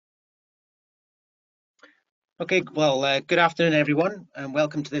Okay, well, good afternoon, everyone, and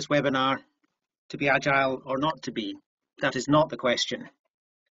welcome to this webinar, To Be Agile or Not to Be. That is not the question.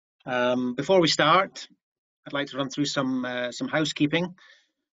 Before we start, I'd like to run through some housekeeping.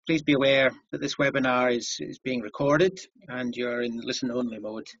 Please be aware that this webinar is being recorded and you're in listen-only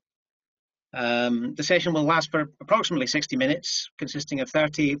mode. The session will last for approximately 60 minutes, consisting of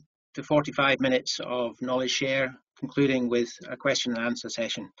 30 to 45 minutes of knowledge share, concluding with a question and answer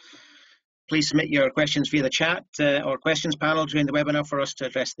session. Please submit your questions via the chat or questions panel during the webinar for us to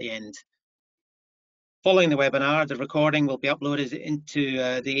address at the end. Following the webinar, the recording will be uploaded into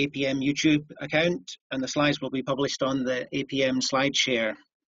the APM YouTube account, and the slides will be published on the APM SlideShare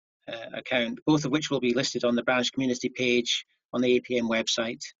account, both of which will be listed on the branch community page on the APM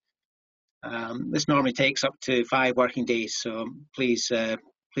website. This normally takes up to 5 working days, so please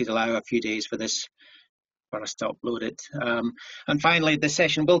allow a few days for this for us to upload it. And finally, this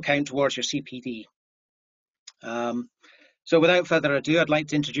session will count towards your CPD. So without further ado, I'd like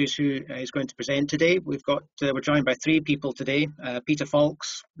to introduce who is going to present today. We're joined by 3 people today: Peter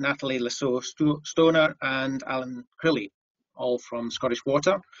Faulks, Natalie Stoner, and Allan Crilly, all from Scottish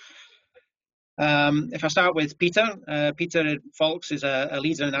Water. If I start with Peter, Peter Faulks is a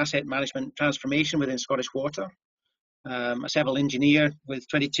leader in asset management transformation within Scottish Water. A civil engineer with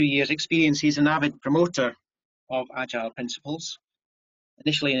 22 years experience. He's an avid promoter of agile principles,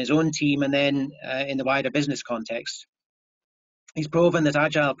 initially in his own team and then in the wider business context. He's proven that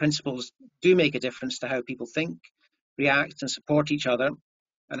agile principles do make a difference to how people think, react and support each other,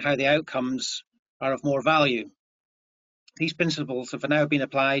 and how the outcomes are of more value. These principles have now been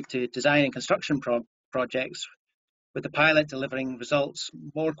applied to design and construction projects, with the pilot delivering results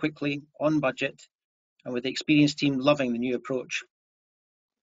more quickly, on budget, and with the experienced team loving the new approach.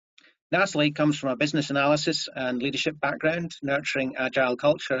 Natalie comes from a business analysis and leadership background, nurturing agile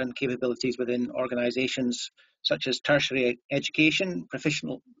culture and capabilities within organizations such as tertiary education,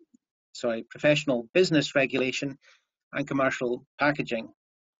 professional business regulation, and commercial packaging.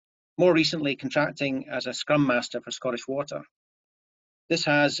 More recently, contracting as a Scrum Master for Scottish Water. This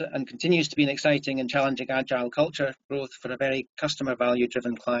has and continues to be an exciting and challenging agile culture growth for a very customer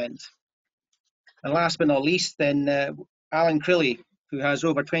value-driven client. And last but not least, then Allan Crilly, who has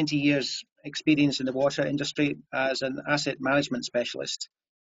over 20 years experience in the water industry as an asset management specialist.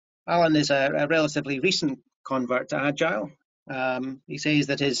 Allan is a relatively recent convert to Agile. He says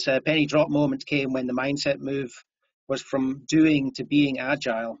that his penny drop moment came when the mindset move was from doing to being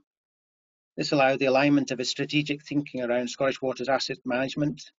agile. This allowed the alignment of his strategic thinking around Scottish Water's asset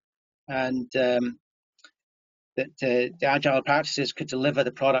management, and that the agile practices could deliver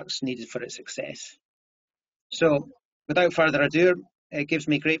the products needed for its success. So without further ado, it gives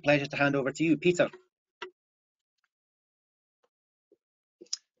me great pleasure to hand over to you, Peter.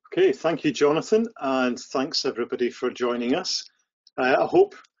 Okay, thank you, Jonathan, and thanks everybody for joining us. I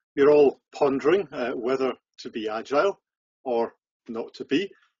hope you're all pondering whether to be agile or not to be.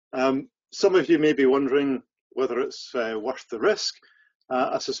 Some of you may be wondering whether it's worth the risk.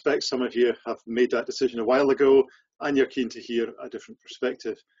 I suspect some of you have made that decision a while ago and you're keen to hear a different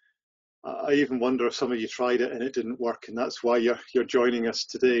perspective. I even wonder if some of you tried it and it didn't work, and that's why you're joining us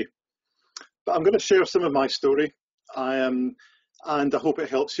today. But I'm going to share some of my story, and I hope it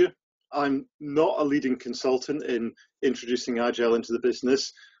helps you. I'm not a leading consultant in introducing Agile into the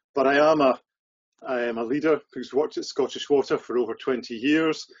business, but I am a leader who's worked at Scottish Water for over 20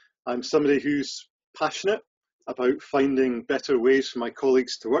 years. I'm somebody who's passionate about finding better ways for my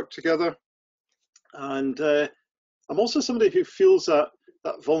colleagues to work together. And I'm also somebody who feels that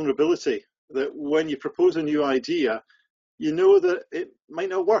vulnerability, that when you propose a new idea, you know that it might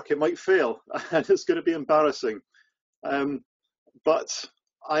not work, it might fail, and it's going to be embarrassing. But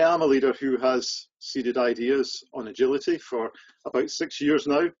I am a leader who has seeded ideas on agility for about 6 years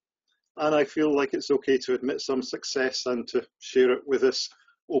now, and I feel like it's okay to admit some success and to share it with this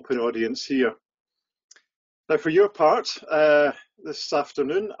open audience here. Now, for your part, this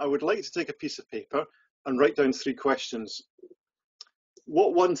afternoon, I would like to take a piece of paper and write down 3 questions.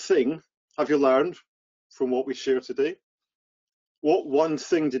 What one thing have you learned from what we share today? What one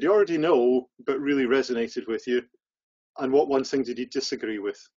thing did you already know but really resonated with you? And what one thing did you disagree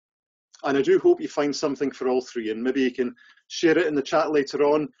with? And I do hope you find something for all 3, and maybe you can share it in the chat later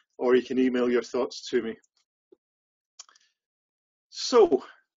on, or you can email your thoughts to me. So,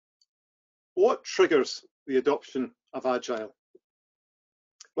 what triggers the adoption of Agile?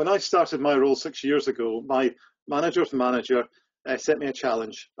 When I started my role 6 years ago, my manager's manager set me a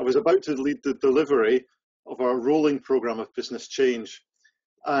challenge. I was about to lead the delivery of our rolling programme of business change.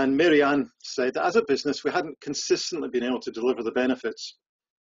 And Mary Ann said that as a business, we hadn't consistently been able to deliver the benefits.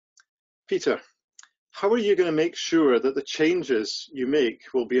 Peter, how are you going to make sure that the changes you make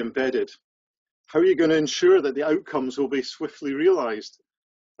will be embedded? How are you going to ensure that the outcomes will be swiftly realized?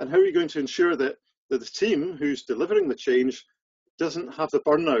 And how are you going to ensure that the team who's delivering the change doesn't have the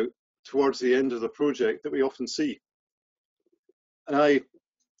burnout towards the end of the project that we often see? And I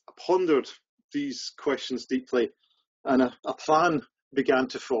pondered these questions deeply, and a plan began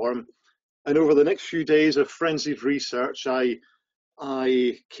to form. And over the next few days of frenzied research, I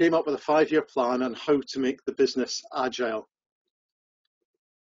came up with a 5-year plan on how to make the business agile.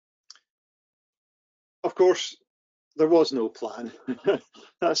 Of course, there was no plan.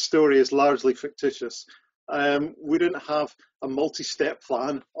 That story is largely fictitious. We didn't have a multi-step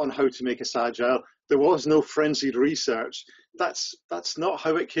plan on how to make us agile. There was no frenzied research. That's not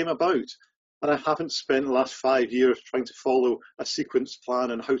how it came about. And I haven't spent the last 5 years trying to follow a sequence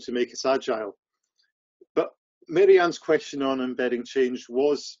plan on how to make us agile. But Mary Ann's question on embedding change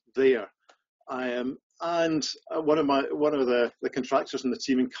was there. And one of the contractors in the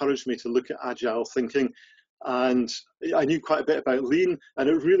team encouraged me to look at agile thinking. And I knew quite a bit about lean, and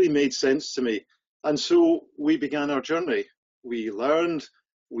it really made sense to me. And so we began our journey. We learned,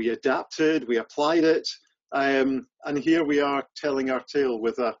 we adapted, we applied it, and here we are telling our tale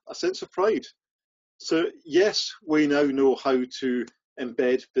with a sense of pride. So yes, we now know how to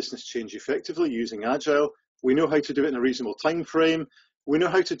embed business change effectively using Agile. We know how to do it in a reasonable time frame. We know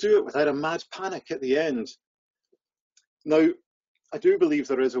how to do it without a mad panic at the end. Now, I do believe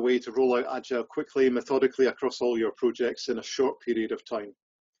there is a way to roll out Agile quickly and methodically across all your projects in a short period of time.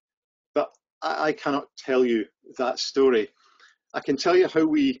 But I cannot tell you that story. I can tell you how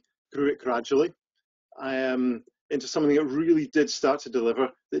we grew it gradually into something that really did start to deliver,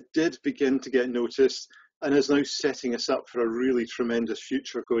 that did begin to get noticed, and is now setting us up for a really tremendous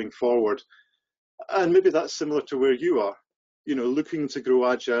future going forward. And maybe that's similar to where you are, looking to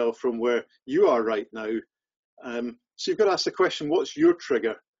grow Agile from where you are right now. So you've got to ask the question, what's your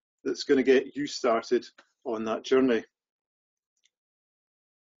trigger that's going to get you started on that journey?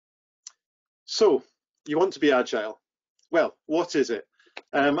 So you want to be Agile. Well, what is it?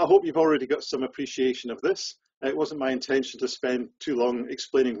 I hope you've already got some appreciation of this. It wasn't my intention to spend too long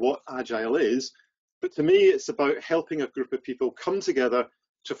explaining what Agile is, but to me, it's about helping a group of people come together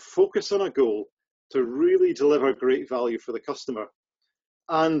to focus on a goal, to really deliver great value for the customer.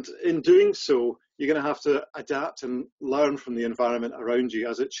 And in doing so, you're going to have to adapt and learn from the environment around you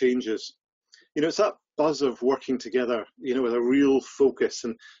as it changes. It's that buzz of working together, with a real focus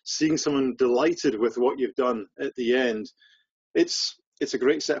and seeing someone delighted with what you've done at the end. It's a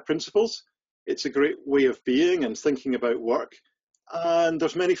great set of principles. It's a great way of being and thinking about work. And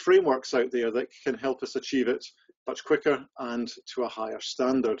there's many frameworks out there that can help us achieve it much quicker and to a higher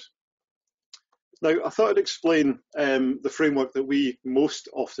standard. Now, I thought I'd explain the framework that we most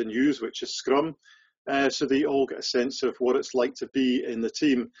often use, which is Scrum, so that you all get a sense of what it's like to be in the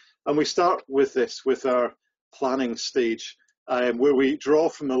team. And we start with this, with our planning stage, where we draw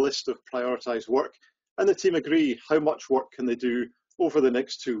from a list of prioritised work, and the team agree how much work can they do over the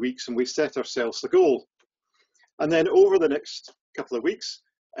next 2 weeks, and we set ourselves the goal. And then over the next couple of weeks,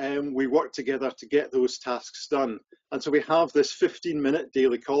 we work together to get those tasks done. And so we have this 15-minute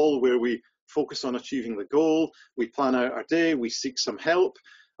daily call where we focus on achieving the goal, we plan out our day, we seek some help,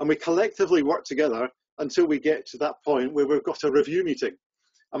 and we collectively work together until we get to that point where we've got a review meeting.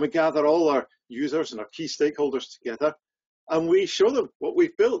 And we gather all our users and our key stakeholders together, and we show them what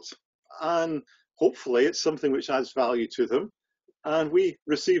we've built. And hopefully it's something which adds value to them, and we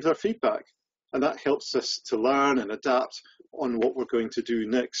receive their feedback. And that helps us to learn and adapt on what we're going to do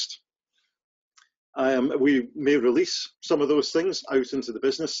next. We may release some of those things out into the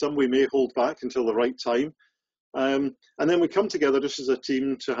business, some we may hold back until the right time. And then we come together just as a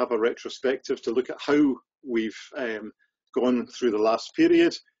team to have a retrospective to look at how we've gone through the last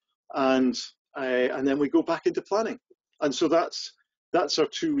period, and then we go back into planning. And so that's our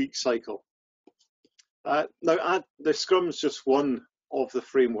 2-week cycle. Now, the Scrum is just one of the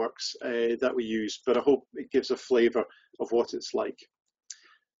frameworks that we use, but I hope it gives a flavour of what it's like.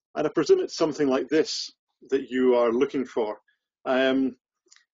 And I presume it's something like this that you are looking for. But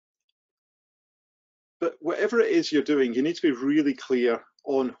whatever it is you're doing, you need to be really clear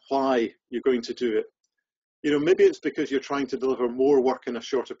on why you're going to do it. Maybe it's because you're trying to deliver more work in a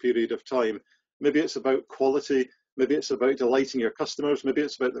shorter period of time. Maybe it's about quality. Maybe it's about delighting your customers. Maybe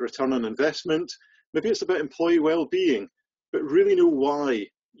it's about the return on investment. Maybe it's about employee well-being. But really know why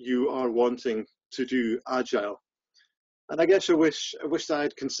you are wanting to do Agile. And I guess I wish I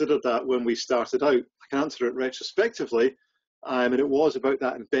had considered that when we started out. I can answer it retrospectively, and it was about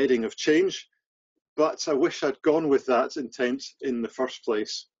that embedding of change. But I wish I'd gone with that intent in the first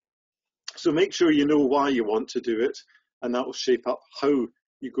place. So make sure you know why you want to do it, and that will shape up how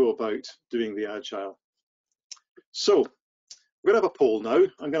you go about doing the agile. So we're going to have a poll now.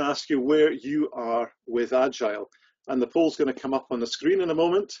 I'm going to ask you where you are with agile, and the poll's going to come up on the screen in a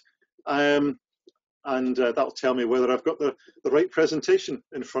moment, and that'll tell me whether I've got the right presentation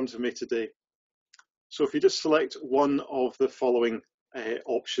in front of me today. So if you just select one of the following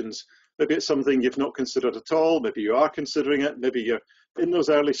options, maybe it's something you've not considered at all, maybe you are considering it, maybe you're in those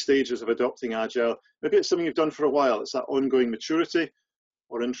early stages of adopting agile, maybe it's something you've done for a while, it's that ongoing maturity,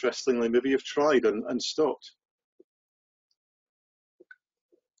 or interestingly, maybe you've tried and stopped.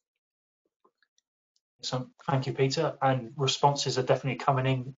 So thank you, Peter. And responses are definitely coming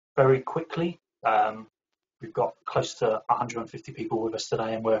in very quickly. We've got close to 150 people with us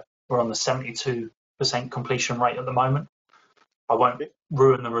today, and we're on the 72% completion rate at the moment. I won't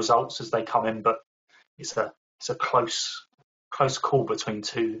ruin the results as they come in, but it's a close call between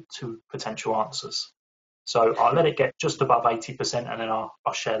two potential answers. So I'll let it get just above 80%, and then I'll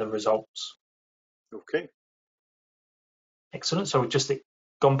share the results. Okay. Excellent. So we've just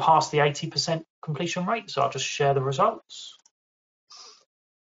gone past the 80% completion rate, so I'll just share the results.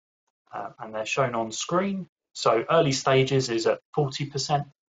 And they're shown on screen. So early stages is at 40%,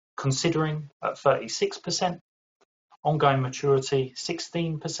 considering at 36%, ongoing maturity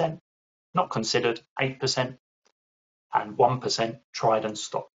 16%, not considered 8%, and 1% tried and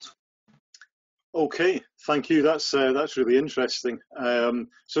stopped. Okay, thank you. That's really interesting.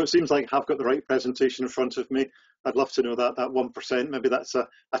 So it seems like I've got the right presentation in front of me. I'd love to know that 1%. Maybe that's a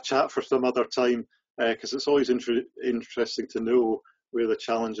chat for some other time, because it's always interesting to know where the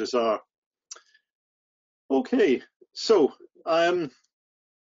challenges are. Okay, so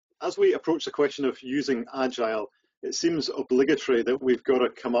as we approach the question of using agile, it seems obligatory that we've got to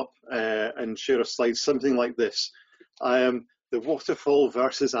come up and share a slide, something like this. The waterfall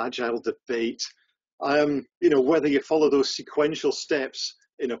versus agile debate. Whether you follow those sequential steps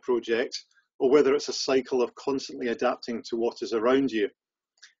in a project, or whether it's a cycle of constantly adapting to what is around you.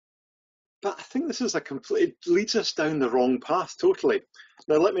 But I think this is it leads us down the wrong path totally.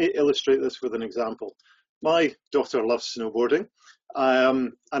 Now let me illustrate this with an example. My daughter loves snowboarding,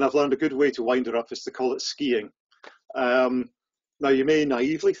 and I've learned a good way to wind her up is to call it skiing. Now you may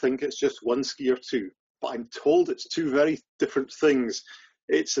naively think it's just one ski or two, but I'm told it's two very different things.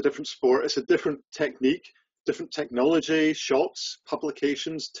 It's a different sport, it's a different technique, different technology, shots,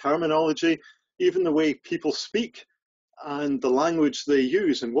 publications, terminology, even the way people speak and the language they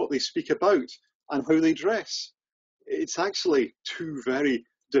use and what they speak about and how they dress. It's actually two very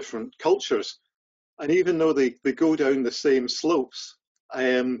different cultures. And even though they go down the same slopes,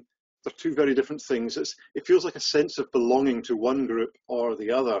 they're two very different things. It feels like a sense of belonging to one group or the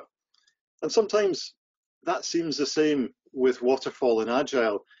other. And sometimes that seems the same with waterfall and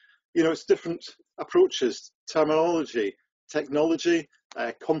agile. It's different approaches, terminology, technology,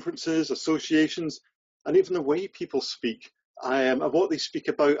 conferences, associations, and even the way people speak, and what they speak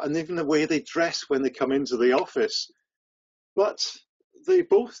about, and even the way they dress when they come into the office. But they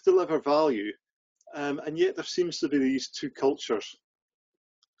both deliver value, and yet there seems to be these two cultures.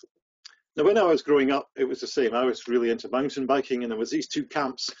 Now, when I was growing up, it was the same. I was really into mountain biking, and there was these two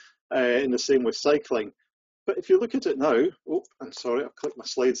camps in the same with cycling. But if you look at it now, I'm sorry, I've clicked my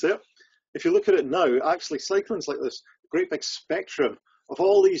slides there. If you look at it now, actually cycling's like this great big spectrum of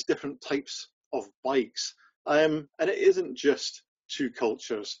all these different types of bikes. And it isn't just two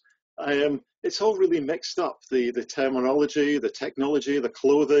cultures. It's all really mixed up, the terminology, the technology, the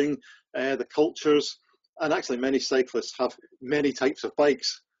clothing, the cultures, and actually many cyclists have many types of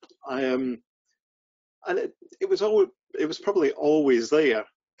bikes. And it was probably always there,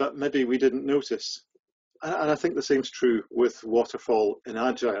 but maybe we didn't notice. And I think the same's true with waterfall and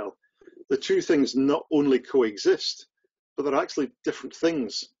agile. The two things not only coexist, but they're actually different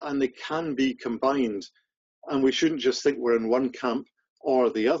things, and they can be combined. And we shouldn't just think we're in one camp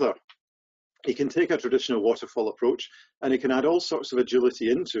or the other. You can take a traditional waterfall approach, and you can add all sorts of agility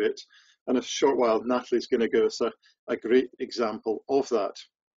into it. And in a short while, Natalie's going to give us a great example of that.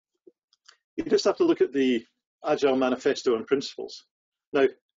 You just have to look at the Agile Manifesto and Principles. Now,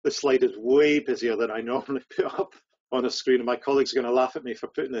 this slide is way busier than I normally put up on a screen, and my colleagues are going to laugh at me for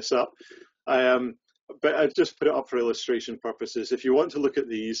putting this up. But I just put it up for illustration purposes. If you want to look at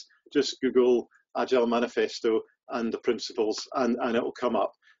these, just Google Agile Manifesto and the Principles, and it will come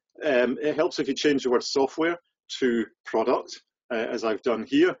up. It helps if you change the word software to product, as I've done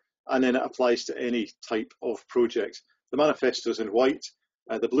here, and then it applies to any type of project. The manifesto is in white,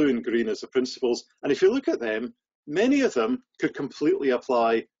 the blue and green is the principles, and if you look at them, many of them could completely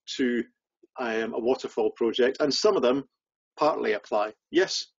apply to a waterfall project, and some of them partly apply.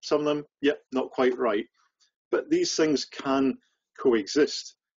 Yes, some of them, yep, not quite right. But these things can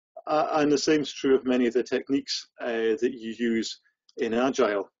coexist. And the same is true of many of the techniques that you use in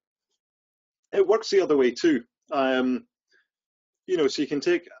Agile. It works the other way too. You know, so you can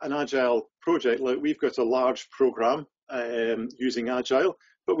take an Agile project, like we've got a large program using Agile,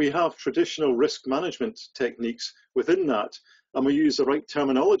 but we have traditional risk management techniques within that, and we use the right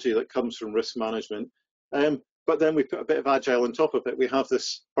terminology that comes from risk management. But then we put a bit of Agile on top of it. We have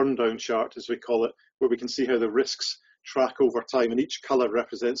this burn down chart, as we call it, where we can see how the risks track over time, and each color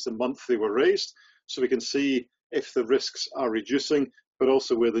represents the month they were raised. So we can see if the risks are reducing, but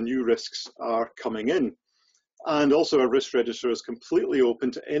also where the new risks are coming in. And also our risk register is completely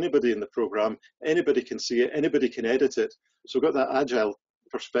open to anybody in the program. Anybody can see it, anybody can edit it. So we've got that Agile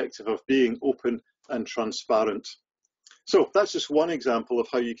perspective of being open and transparent. So that's just one example of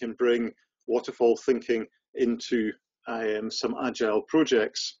how you can bring waterfall thinking into some Agile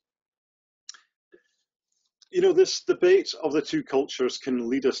projects. You know, this debate of the two cultures can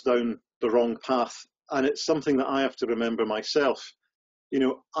lead us down the wrong path, and it's something that I have to remember myself. You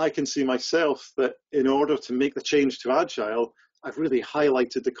know, I can see myself that in order to make the change to Agile, I've really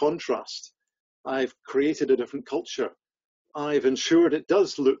highlighted the contrast. I've created a different culture. I've ensured it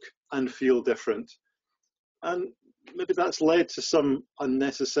does look and feel different. And maybe that's led to some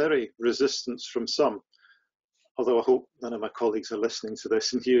unnecessary resistance from some, although I hope none of my colleagues are listening to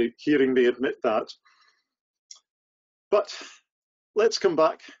this and hearing me admit that. But let's come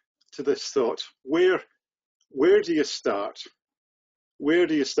back to this thought. Where do you start? Where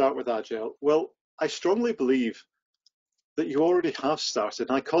do you start with Agile? Well, I strongly believe that you already have started,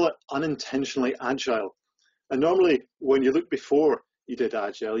 and I call it unintentionally Agile. And normally, when you look before you did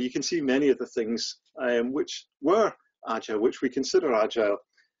Agile, you can see many of the things which were Agile, which we consider Agile.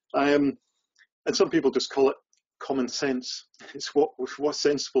 And some people just call it common sense. It's what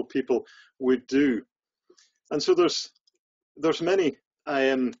sensible people would do. And so there's many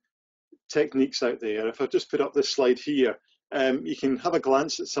techniques out there. If I just put up this slide here, you can have a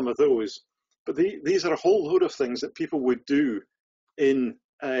glance at some of those. But these are a whole load of things that people would do in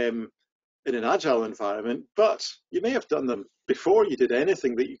an Agile environment, but you may have done them before you did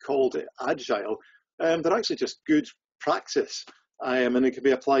anything that you called it Agile. They're actually just good practice, and it can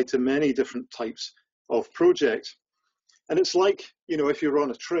be applied to many different types of projects. And it's like, you know, if you're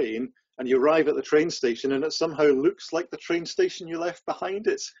on a train and you arrive at the train station and it somehow looks like the train station you left behind,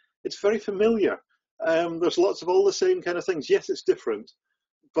 it's very familiar. There's lots of all the same kind of things. Yes, it's different,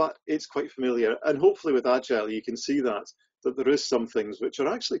 but it's quite familiar. And hopefully with Agile, you can see that there is some things which are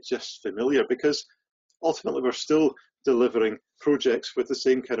actually just familiar, because ultimately we're still delivering projects with the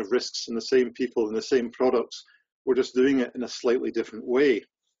same kind of risks and the same people and the same products. We're just doing it in a slightly different way.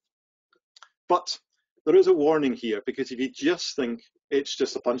 But there is a warning here, because if you just think it's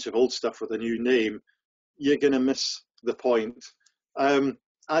just a bunch of old stuff with a new name, you're going to miss the point.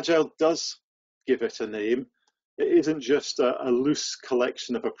 Agile does give it a name. It isn't just a loose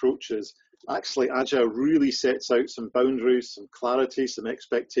collection of approaches. Actually, Agile really sets out some boundaries, some clarity, some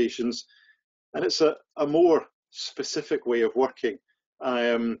expectations, and it's a more specific way of working.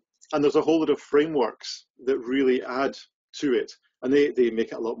 And there's a whole lot of frameworks that really add to it, and they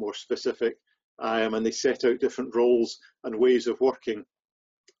make it a lot more specific, and they set out different roles and ways of working.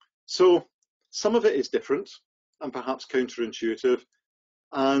 So some of it is different and perhaps counterintuitive,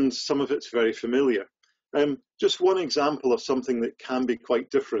 and some of it's very familiar. Just one example of something that can be quite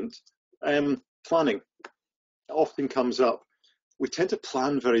different. Planning. It often comes up. We tend to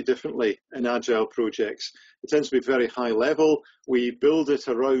plan very differently in Agile projects. It tends to be very high level. We build it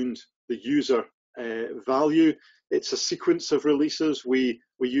around the user value. It's a sequence of releases. We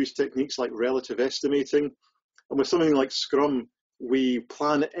use techniques like relative estimating. And with something like Scrum, we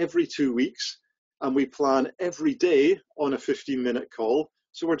plan every 2 weeks, and we plan every day on a 15-minute call.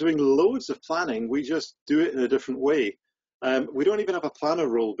 So we're doing loads of planning. We just do it in a different way. We don't even have a planner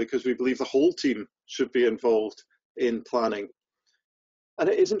role, because we believe the whole team should be involved in planning. And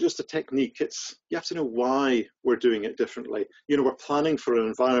it isn't just a technique. You have to know why we're doing it differently. You know, we're planning for an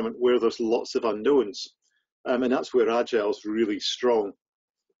environment where there's lots of unknowns. And that's where Agile is really strong.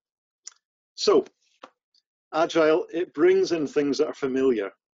 So Agile, it brings in things that are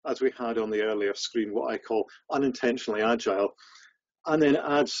familiar, as we had on the earlier screen, what I call unintentionally Agile, and then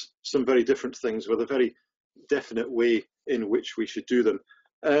adds some very different things with a very definite way in which we should do them.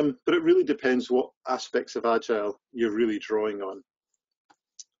 But it really depends what aspects of Agile you're really drawing on.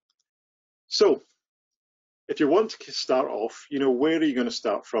 So if you want to start off, you know, where are you going to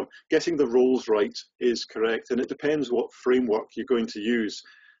start from? Getting the roles right is correct, and it depends what framework you're going to use.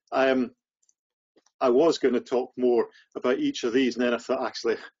 I was going to talk more about each of these, and then I thought,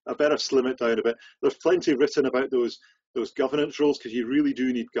 actually, I better slim it down a bit. There's plenty written about those governance roles, because you really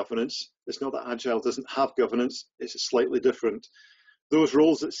do need governance. It's not that Agile doesn't have governance, it's slightly different. Those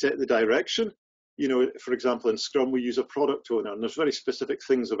roles that set the direction, you know, for example, in Scrum, we use a product owner, and there's very specific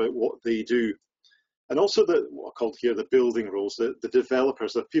things about what they do. And also what I called here the building roles, the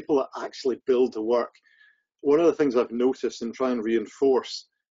developers, the people that actually build the work. One of the things I've noticed and try and reinforce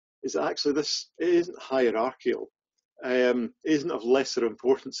is that actually this isn't hierarchical, isn't of lesser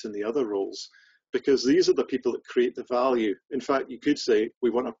importance than the other roles, because these are the people that create the value. In fact, you could say we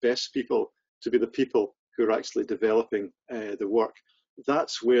want our best people to be the people who are actually developing the work.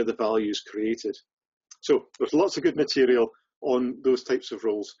 That's where the value is created. So there's lots of good material on those types of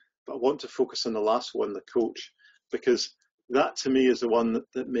roles, but I want to focus on the last one, the coach, because that to me is the one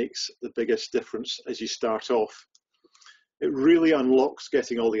that makes the biggest difference as you start off. It really unlocks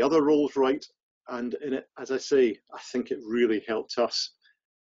getting all the other roles right, and in it, as I say, I think it really helped us.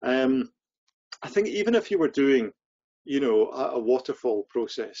 I think even if you were doing, you know, a waterfall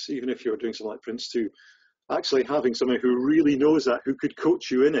process, even if you were doing something like Prince 2, actually having someone who really knows that, who could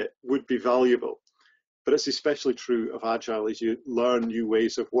coach you in it, would be valuable. But it's especially true of Agile as you learn new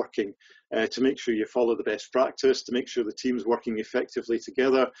ways of working, to make sure you follow the best practice, to make sure the team's working effectively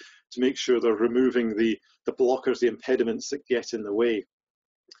together, to make sure they're removing the blockers, the impediments that get in the way.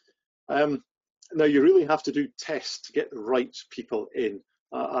 Now, you really have to do tests to get the right people in.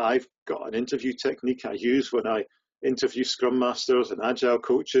 I've got an interview technique I use when I interview Scrum Masters and Agile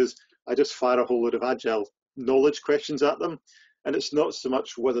coaches. I just fire a whole load of Agile knowledge questions at them. And it's not so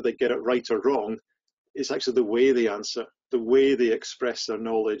much whether they get it right or wrong, it's actually the way they answer, the way they express their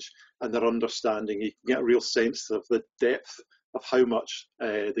knowledge and their understanding. You can get a real sense of the depth of how much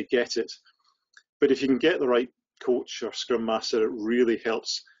they get it. But if you can get the right coach or Scrum Master, it really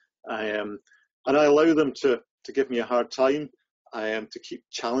helps. And I allow them to give me a hard time, to keep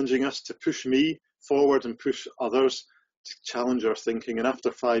challenging us, to push me forward and push others, to challenge our thinking. And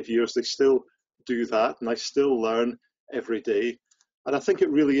after 5 years, they still do that, and I still learn every day. And I think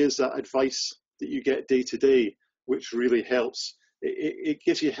it really is that advice that you get day to day which really helps. It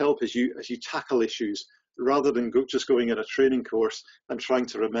gives you help as you tackle issues, rather than just going in a training course and trying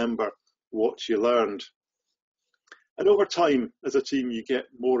to remember what you learned. And over time, as a team, you get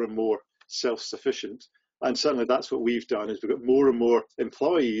more and more self-sufficient. And certainly that's what we've done, is we've got more and more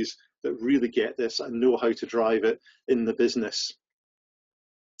employees that really get this and know how to drive it in the business.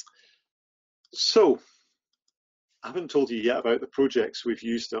 So, I haven't told you yet about the projects we've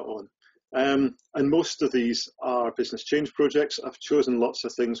used it on. And most of these are business change projects. I've chosen lots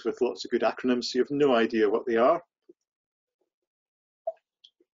of things with lots of good acronyms, so you have no idea what they are.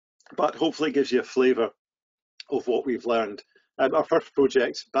 But hopefully it gives you a flavour of what we've learned. Our first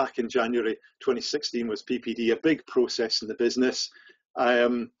project back in January 2016 was PPD, a big process in the business.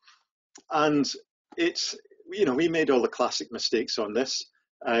 And it's, you know, we made all the classic mistakes on this.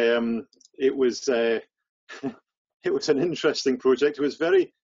 It was it was an interesting project. It was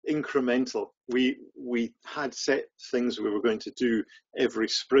very incremental. We had set things we were going to do every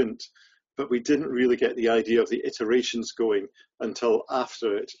sprint, but we didn't really get the idea of the iterations going until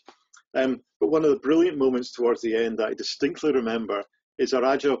after it. But one of the brilliant moments towards the end that I distinctly remember is our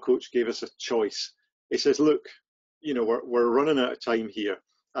Agile coach gave us a choice. He says, look, you know, we're running out of time here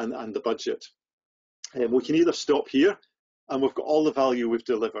and the budget. We can either stop here and we've got all the value we've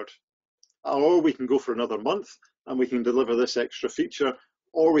delivered, or we can go for another month and we can deliver this extra feature,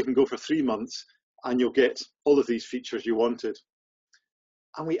 or we can go for 3 months and you'll get all of these features you wanted.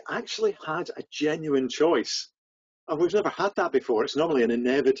 And we actually had a genuine choice. And we've never had that before. It's normally an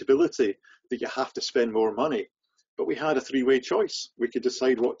inevitability that you have to spend more money. But we had a three-way choice. We could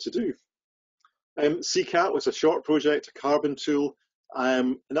decide what to do. CCAT was a short project, a carbon tool.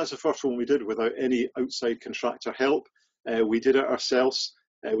 And that's the first one we did without any outside contractor help. We did it ourselves.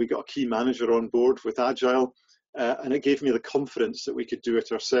 We got a key manager on board with Agile. And it gave me the confidence that we could do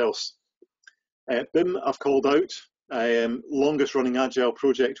it ourselves. BIM, I've called out. Longest running Agile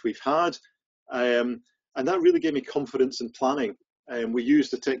project we've had. And that really gave me confidence in planning. We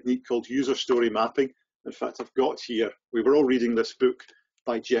used a technique called user story mapping. In fact, I've got here, we were all reading this book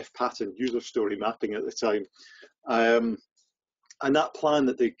by Jeff Patton, User Story Mapping at the time. And that plan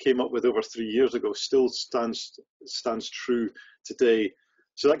that they came up with over 3 years ago still stands true today.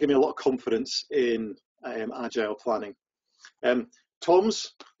 So that gave me a lot of confidence in Agile planning.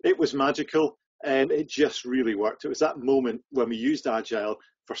 Tom's, it was magical. It just really worked. It was that moment when we used Agile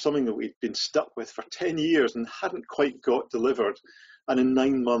for something that we'd been stuck with for 10 years and hadn't quite got delivered. And in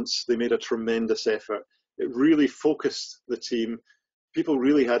 9 months, they made a tremendous effort. It really focused the team. People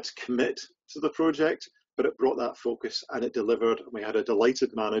really had to commit to the project, but it brought that focus and it delivered, and we had a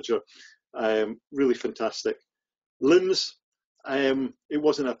delighted manager. Really fantastic. LIMS, it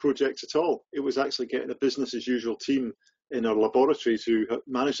wasn't a project at all. It was actually getting a business as usual team in our laboratory to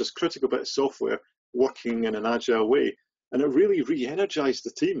manage this critical bit of software working in an agile way. And it really re-energized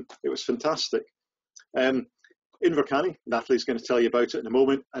the team. It was fantastic. Invercanny, Natalie's going to tell you about it in a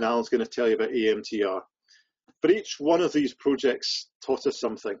moment, and Alan's going to tell you about AMTR. But each one of these projects taught us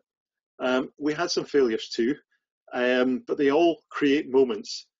something. We had some failures too, but they all create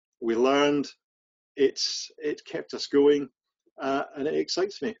moments. We learned, it kept us going, and it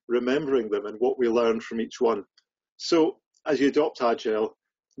excites me, remembering them and what we learned from each one. So as you adopt Agile,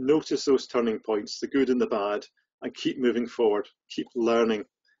 notice those turning points, the good and the bad, and keep moving forward, keep learning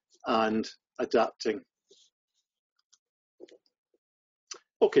and adapting.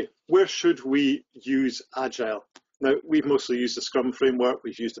 Okay, where should we use Agile? Now, we've mostly used the Scrum framework,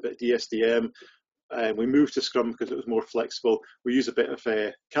 we've used a bit of DSDM, and we moved to Scrum because it was more flexible. We use a bit of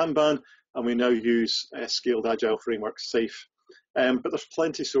Kanban, and we now use Scaled Agile Framework, SAFe. But there's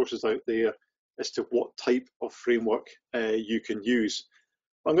plenty of sources out there as to what type of framework you can use.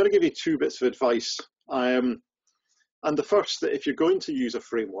 I'm going to give you 2 bits of advice. And the first, that if you're going to use a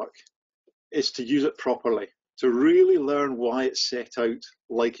framework, is to use it properly, to really learn why it's set out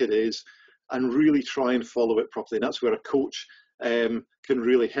like it is, and really try and follow it properly. And that's where a coach can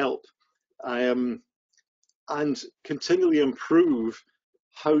really help. And continually improve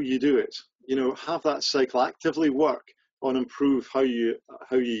how you do it. You know, have that cycle, actively work on improve how you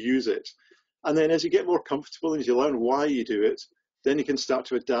use it. And then as you get more comfortable and as you learn why you do it, then you can start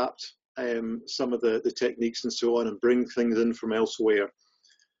to adapt some of the techniques and so on, and bring things in from elsewhere.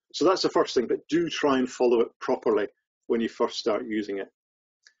 So that's the first thing, but do try and follow it properly when you first start using it.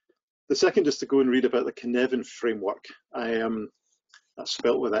 The second is to go and read about the Cynefin framework. That's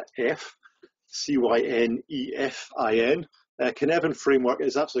spelt with an F, C-Y-N-E-F-I-N. Cynefin framework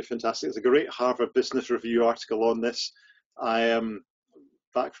is absolutely fantastic. There's a great Harvard Business Review article on this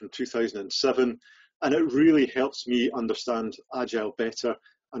back from 2007, and it really helps me understand Agile better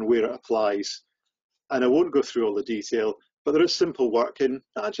and where it applies. And I won't go through all the detail, but there is simple work, and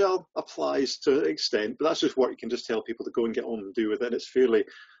Agile applies to an extent, but that's just work you can just tell people to go and get on and do with it. And it's fairly,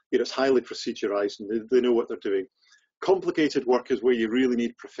 it's highly procedurized, and they know what they're doing. Complicated work is where you really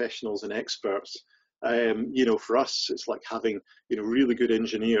need professionals and experts. For us, it's like having, really good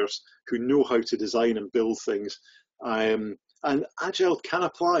engineers who know how to design and build things. And Agile can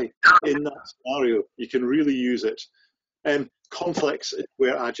apply in that scenario. You can really use it. Complex is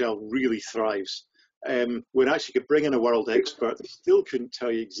where Agile really thrives. When actually you could bring in a world expert, they still couldn't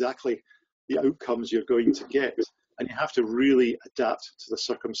tell you exactly the outcomes you're going to get. And you have to really adapt to the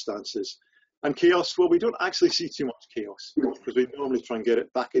circumstances. And chaos, well, we don't actually see too much chaos because we normally try and get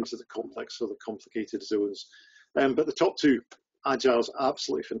it back into the complex or the complicated zones. But the top 2, Agile's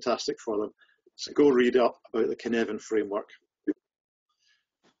absolutely fantastic for them. So go read up about the Cynefin framework.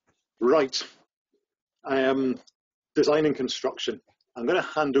 Right. Design and construction. I'm going to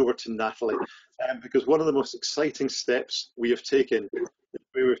hand over to Natalie because one of the most exciting steps we have taken,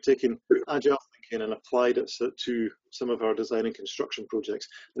 we've taken Agile thinking and applied it to some of our design and construction projects.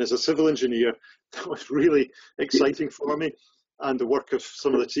 And as a civil engineer, that was really exciting for me. And the work of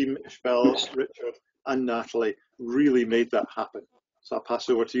some of the team, Ishbel, Richard, and Natalie, really made that happen. So I'll pass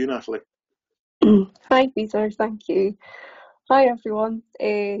over to you, Natalie. Hi, Peter. Thank you. Hi, everyone.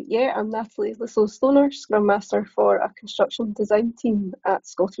 I'm Natalie, the Saux Scrum Master for a construction design team at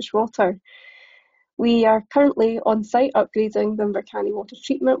Scottish Water. We are currently on site upgrading the Invercanny water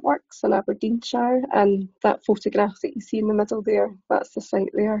treatment works in Aberdeenshire, and that photograph that you see in the middle there, that's the site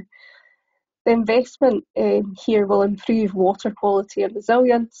there. The investment here will improve water quality and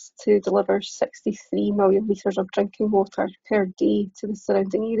resilience to deliver 63 million litres of drinking water per day to the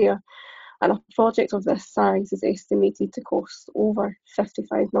surrounding area. And a project of this size is estimated to cost over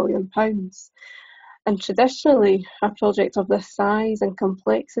 £55 million. And traditionally, a project of this size and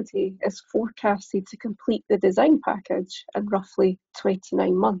complexity is forecasted to complete the design package in roughly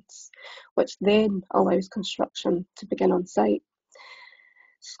 29 months, which then allows construction to begin on site.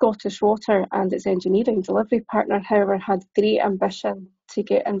 Scottish Water and its engineering delivery partner, however, had great ambition to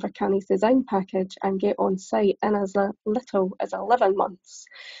get Invercanny's design package and get on site in as little as 11 months.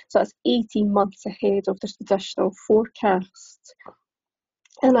 So that's 18 months ahead of the traditional forecast.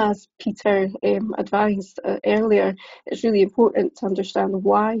 And as Peter advised earlier, it's really important to understand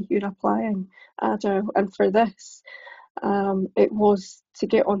why you're applying Agile. And for this, it was to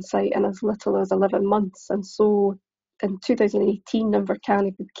get on site in as little as 11 months. And so in 2018,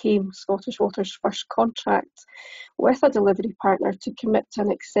 Invercargill became Scottish Water's first contract with a delivery partner to commit to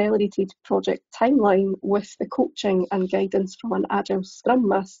an accelerated project timeline with the coaching and guidance from an agile scrum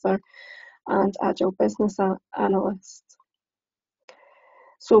master and agile business analyst.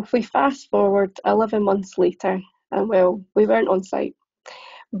 So if we fast forward 11 months later, and well, we weren't on site,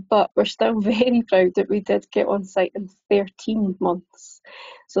 but we're still very proud that we did get on site in 13 months.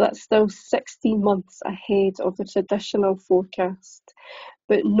 So that's still 16 months ahead of the traditional forecast.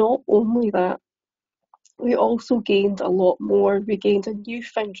 But not only that, we also gained a lot more. We gained a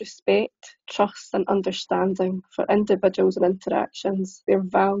newfound respect, trust and understanding for individuals and interactions, their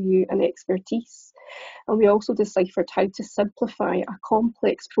value and expertise. And we also deciphered how to simplify a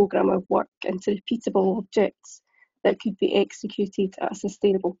complex programme of work into repeatable objects that could be executed at a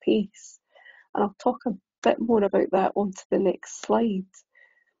sustainable pace. And I'll talk a bit more about that onto the next slide.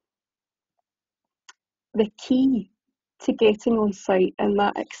 The key to getting on site in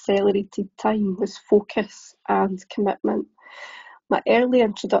that accelerated time was focus and commitment. My early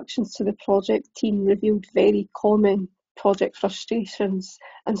introductions to the project team revealed very common project frustrations,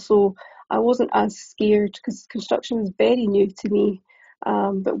 and so I wasn't as scared because construction was very new to me.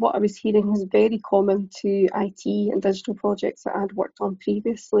 But what I was hearing was very common to IT and digital projects that I had worked on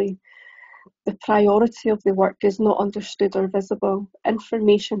previously. The priority of the work is not understood or visible.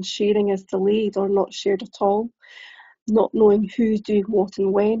 Information sharing is delayed or not shared at all. Not knowing who's doing what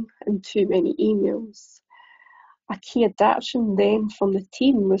and when, and too many emails. A key adaptation then from the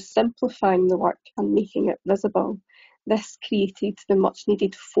team was simplifying the work and making it visible. This created the much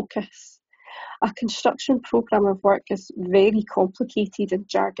needed focus. A construction programme of work is very complicated and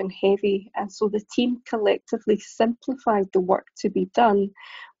jargon heavy, and so the team collectively simplified the work to be done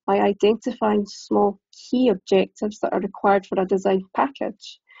by identifying small key objectives that are required for a design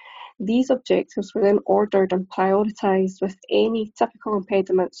package. These objectives were then ordered and prioritised with any typical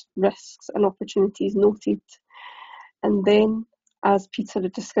impediments, risks and opportunities noted. And then, as Peter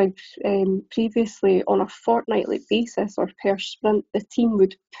had described previously, on a fortnightly basis or per sprint, the team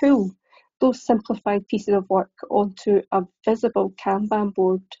would pull those simplified pieces of work onto a visible Kanban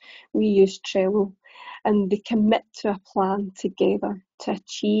board. We used Trello, and they commit to a plan together to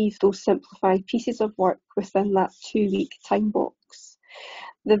achieve those simplified pieces of work within that 2-week time box.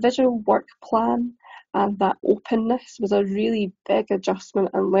 The visual work plan and that openness was a really big adjustment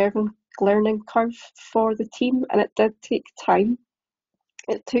and learning curve for the team, and it did take time.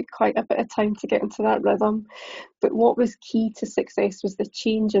 It took quite a bit of time to get into that rhythm, but what was key to success was the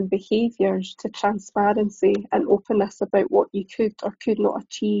change in behaviours to transparency and openness about what you could or could not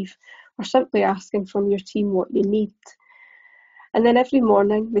achieve, or simply asking from your team what you need. And then every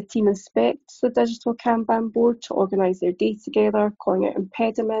morning the team inspects the digital Kanban board to organise their day together, calling out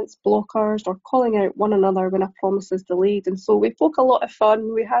impediments, blockers, or calling out one another when a promise is delayed. And so we poke a lot of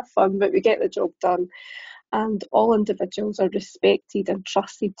fun, we have fun, but we get the job done. And all individuals are respected and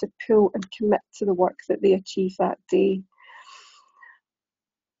trusted to pull and commit to the work that they achieve that day.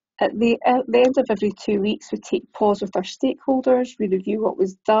 At the end of every 2 weeks, we take pause with our stakeholders, we review what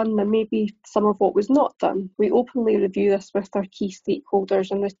was done and maybe some of what was not done. We openly review this with our key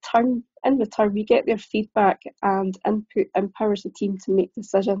stakeholders, and in return we get their feedback and input empowers the team to make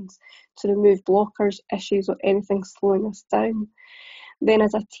decisions, to remove blockers, issues or anything slowing us down. Then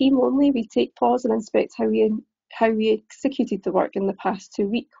as a team only, we take pause and inspect how we executed the work in the past 2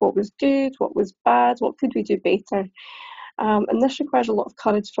 weeks, what was good, what was bad, what could we do better. And this requires a lot of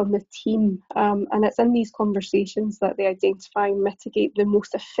courage from the team, and it's in these conversations that they identify and mitigate the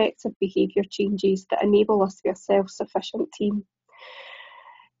most effective behaviour changes that enable us to be a self-sufficient team.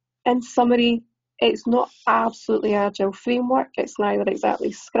 In summary, it's not absolutely agile framework, it's neither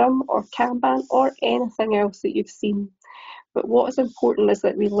exactly Scrum or Kanban or anything else that you've seen. But what is important is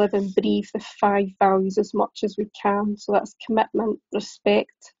that we live and breathe the 5 values as much as we can. So that's commitment,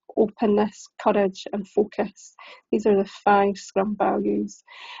 respect, openness, courage and focus. These are the 5 Scrum values.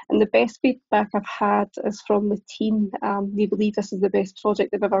 And the best feedback I've had is from the team. They believe this is the best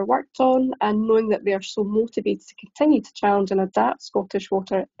project they've ever worked on, and knowing that they are so motivated to continue to challenge and adapt Scottish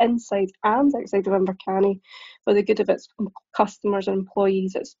Water inside and outside of Invercargill for the good of its customers and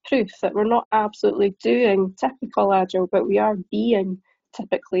employees. It's proof that we're not absolutely doing typical agile, but we are being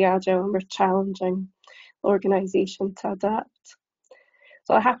typically agile and we're challenging the organisation to adapt.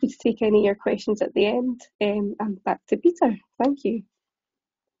 So I'm happy to take any of your questions at the end, and back to Peter. Thank you.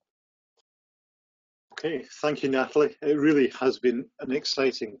 Okay, thank you, Natalie. It really has been an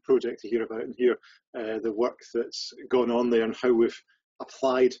exciting project to hear about and hear the work that's gone on there and how we've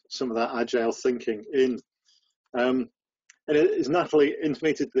applied some of that agile thinking in. And as Natalie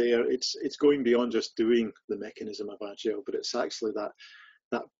intimated there, it's going beyond just doing the mechanism of agile, but it's actually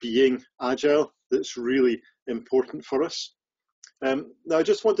that being agile that's really important for us. Now, I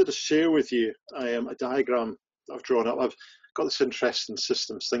just wanted to share with you a diagram that I've drawn up. I've got this interest in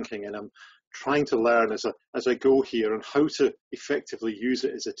systems thinking, and I'm trying to learn as I go here on how to effectively use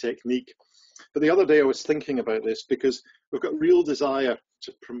it as a technique. But the other day I was thinking about this because we've got real desire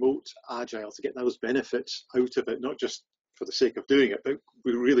to promote agile, to get those benefits out of it, not just for the sake of doing it, but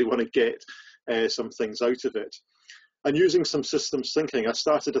we really want to get some things out of it. And using some systems thinking, I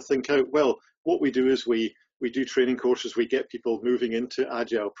started to think out, well, what we do is we do training courses, we get people moving into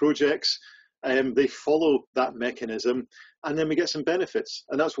agile projects, they follow that mechanism, and then we get some benefits.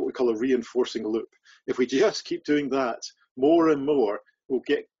 And that's what we call a reinforcing loop. If we just keep doing that more and more, we'll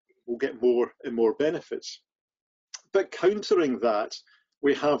get more and more benefits. But countering that,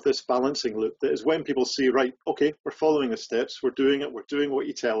 we have this balancing loop that is when people see, right, okay, we're following the steps, we're doing it, we're doing what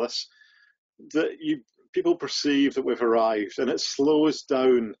you tell us, that people perceive that we've arrived, and it slows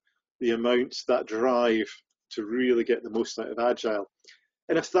down the amount, that drive to really get the most out of agile.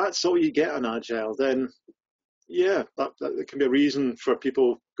 And if that's all you get on agile, then yeah, that can be a reason for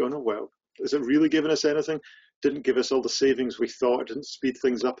people going, oh, well, is it really giving us anything? Didn't give us all the savings we thought, didn't speed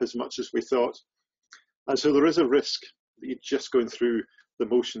things up as much as we thought. And so there is a risk that you're just going through the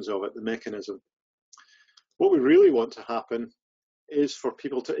motions of it, the mechanism. What we really want to happen is for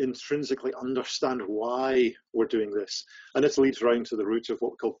people to intrinsically understand why we're doing this. And this leads round to the root of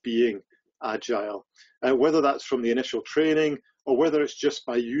what we call being agile. Whether that's from the initial training or whether it's just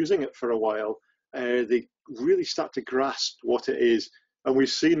by using it for a while, they really start to grasp what it is. And we've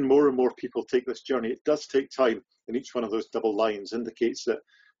seen more and more people take this journey. It does take time, and each one of those double lines indicates that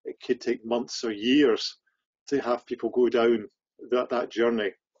it could take months or years to have people go down that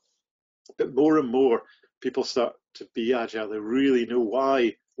journey. But more and more people start to be agile. They really know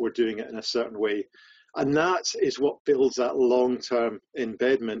why we're doing it in a certain way. And that is what builds that long-term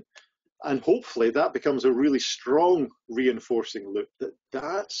embedment. And hopefully that becomes a really strong reinforcing loop,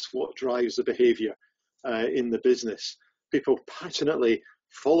 that's what drives the behavior in the business. People passionately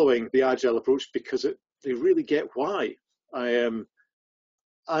following the agile approach because they really get why. And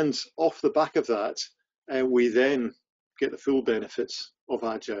off the back of that, we then get the full benefits of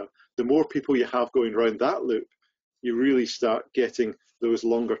agile. The more people you have going around that loop, you really start getting those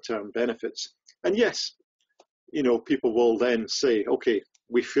longer term benefits. And yes, people will then say, okay,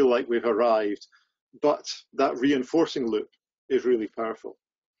 we feel like we've arrived, but that reinforcing loop is really powerful.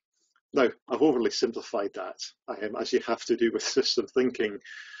 Now, I've overly simplified that, as you have to do with system thinking,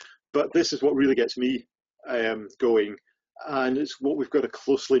 but this is what really gets me going, and it's what we've got to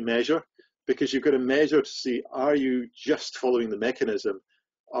closely measure, because you've got to measure to see, are you just following the mechanism,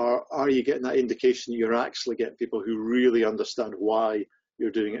 or are you getting that indication you're actually getting people who really understand why you're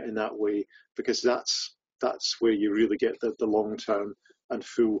doing it in that way, because that's where you really get the long-term and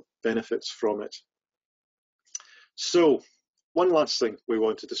full benefits from it. So, one last thing we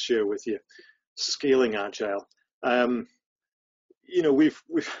wanted to share with you, scaling agile. We've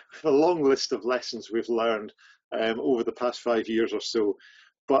a long list of lessons we've learned over the past 5 years or so,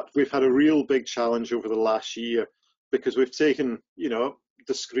 but we've had a real big challenge over the last year because we've taken,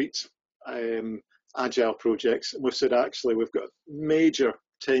 discrete agile projects, and we've said, actually, we've got a major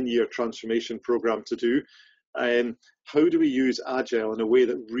 10-year transformation program to do. How do we use agile in a way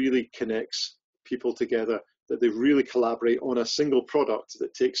that really connects people together, that they really collaborate on a single product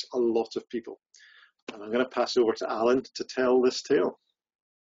that takes a lot of people? And I'm going to pass over to Allan to tell this tale.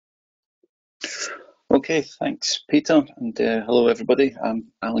 Okay, thanks, Peter, and hello everybody. I'm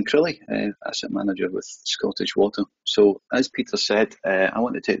Allan Crilly, Asset Manager with Scottish Water. So, as Peter said, I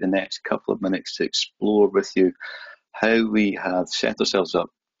want to take the next couple of minutes to explore with you how we have set ourselves up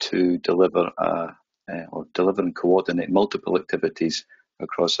to deliver and coordinate multiple activities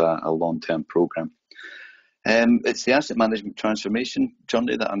across a long-term programme. It's the asset management transformation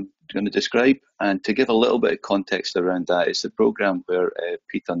journey that I'm going to describe, and to give a little bit of context around that, it's the programme where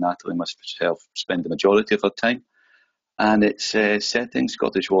Peter, Natalie, myself spend the majority of our time, and it's setting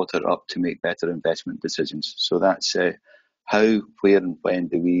Scottish Water up to make better investment decisions. So that's how, where and when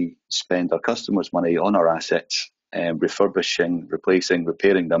do we spend our customers' money on our assets, refurbishing, replacing,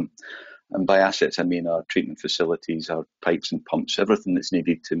 repairing them. And by assets, I mean our treatment facilities, our pipes and pumps, everything that's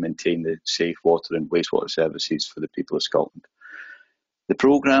needed to maintain the safe water and wastewater services for the people of Scotland. The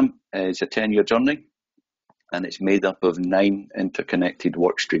programme is a 10-year journey, and it's made up of 9 interconnected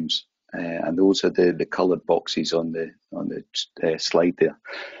work streams. And those are the coloured boxes on the slide there.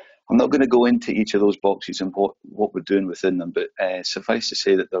 I'm not going to go into each of those boxes and what we're doing within them, but suffice to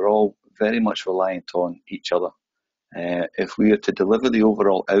say that they're all very much reliant on each other. If we are to deliver the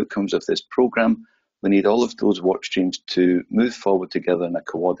overall outcomes of this programme, we need all of those work streams to move forward together in a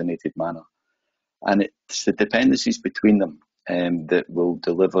coordinated manner. And it's the dependencies between them that will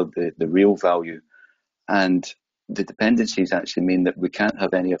deliver the real value. And the dependencies actually mean that we can't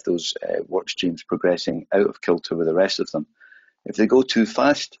have any of those work streams progressing out of kilter with the rest of them. If they go too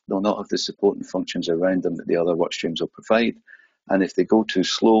fast, they'll not have the supporting functions around them that the other work streams will provide. And if they go too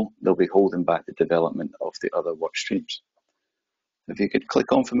slow, they'll be holding back the development of the other work streams. If you could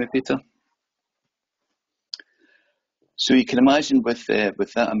click on for me, Peter. So you can imagine with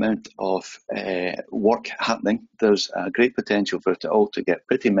that amount of work happening, there's a great potential for it all to get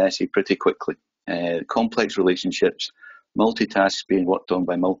pretty messy pretty quickly. Complex relationships, multitasks being worked on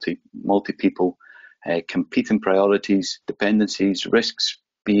by multi people, competing priorities, dependencies, risks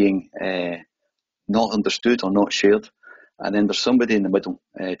being not understood or not shared, and then there's somebody in the middle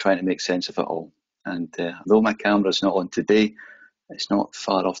trying to make sense of it all. And though my camera's not on today, it's not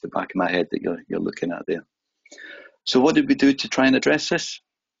far off the back of my head that you're looking at there. So what did we do to try and address this?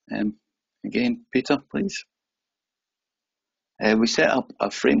 Again, Peter, please. We set up a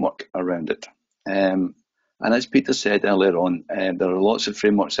framework around it. And as Peter said earlier on, there are lots of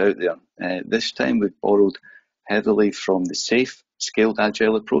frameworks out there. This time we've borrowed heavily from the SAFE, Scaled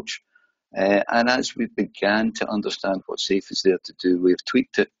Agile approach. And as we began to understand what SAFE is there to do, we've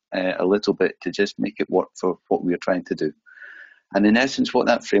tweaked it a little bit to just make it work for what we're trying to do. And in essence, what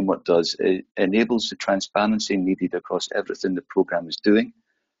that framework does, it enables the transparency needed across everything the programme is doing,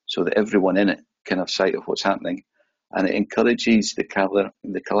 so that everyone in it can have sight of what's happening. And it encourages the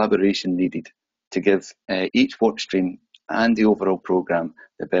collaboration needed to give each work stream and the overall programme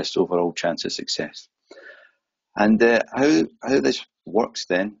the best overall chance of success. And how this works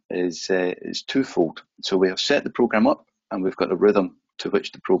then is twofold. So we have set the programme up, and we've got a rhythm to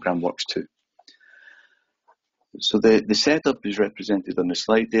which the programme works to. So the setup is represented on the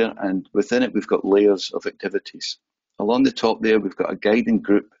slide there, and within it we've got layers of activities. Along the top there we've got a guiding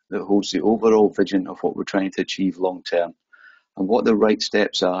group that holds the overall vision of what we're trying to achieve long term, and what the right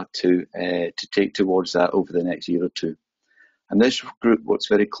steps are to take towards that over the next year or two. And this group works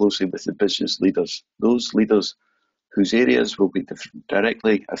very closely with the business leaders, those leaders whose areas will be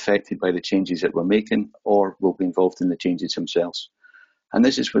directly affected by the changes that we're making or will be involved in the changes themselves. And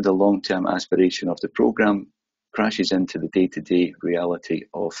this is where the long-term aspiration of the programme crashes into the day-to-day reality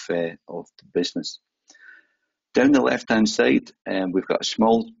of the business. Down the left-hand side, we've got a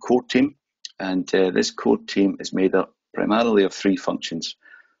small core team, and this core team is made up primarily of three functions.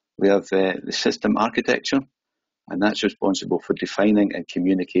 We have the system architecture, and that's responsible for defining and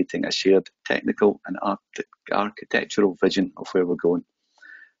communicating a shared technical and architectural vision of where we're going.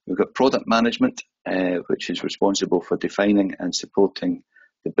 We've got product management, which is responsible for defining and supporting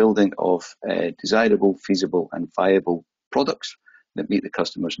the building of desirable, feasible and viable products that meet the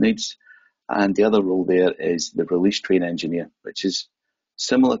customer's needs. And the other role there is the release train engineer, which is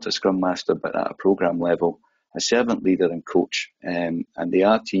similar to Scrum Master but at a program level, a servant leader and coach. And the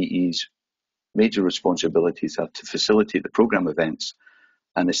RTE's major responsibilities are to facilitate the program events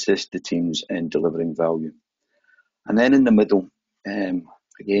and assist the teams in delivering value. And then in the middle,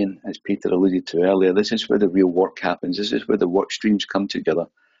 again, as Peter alluded to earlier, this is where the real work happens. This is where the work streams come together,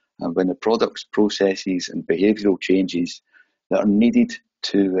 and when the products, processes and behavioural changes that are needed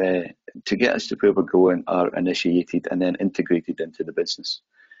to get us to where we're going are initiated and then integrated into the business.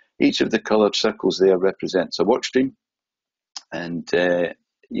 Each of the coloured circles there represents a work stream, and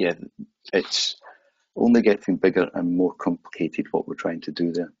it's only getting bigger and more complicated what we're trying to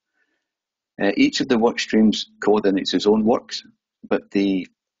do there. Each of the work streams coordinates its own works, but the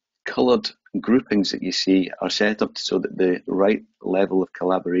coloured groupings that you see are set up so that the right level of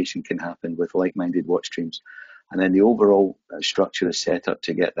collaboration can happen with like-minded work streams. And then the overall structure is set up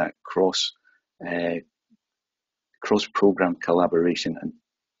to get that cross-program collaboration and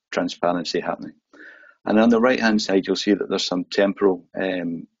transparency happening. And on the right-hand side, you'll see that there's some temporal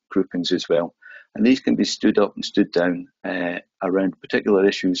groupings as well. And these can be stood up and stood down around particular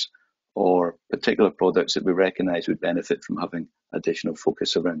issues or particular products that we recognise would benefit from having additional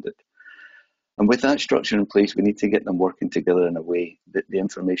focus around it. And with that structure in place, we need to get them working together in a way that the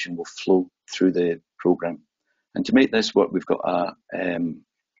information will flow through the programme. And to make this work, we've got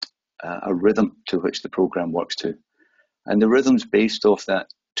a rhythm to which the programme works to. And the rhythm's based off that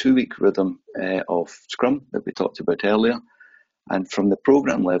 2-week rhythm of Scrum that we talked about earlier. And from the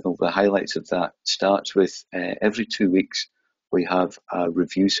programme level, the highlights of that starts with every 2 weeks, we have a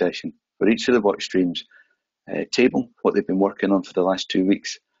review session for each of the work streams, table what they've been working on for the last 2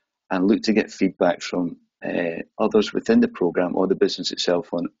 weeks, and look to get feedback from others within the programme or the business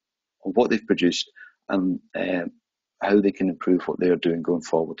itself on what they've produced and how they can improve what they're doing going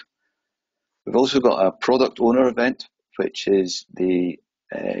forward. We've also got a product owner event, which is the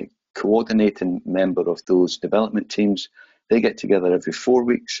coordinating member of those development teams. They get together every 4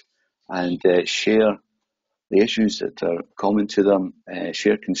 weeks and share the issues that are common to them,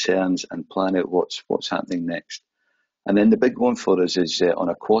 share concerns and plan out what's happening next. And then the big one for us is on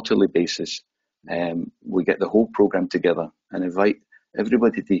a quarterly basis, we get the whole programme together and invite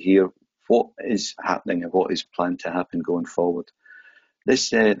everybody to hear what is happening and what is planned to happen going forward.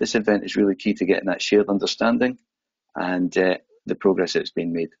 This event is really key to getting that shared understanding and the progress that's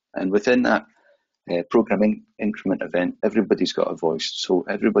been made. And within that programming increment event, everybody's got a voice. So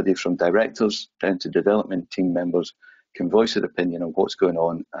everybody from directors down to development team members can voice their opinion on what's going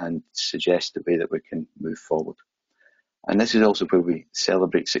on and suggest the way that we can move forward. And this is also where we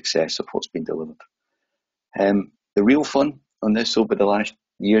celebrate success of what's been delivered. The real fun on this over the last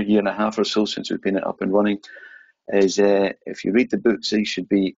year and a half or so since we've been up and running is if you read the books, these should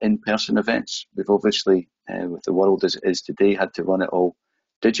be in-person events. We've obviously, with the world as it is today, had to run it all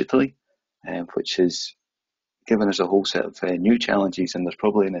digitally, which has given us a whole set of new challenges, and there's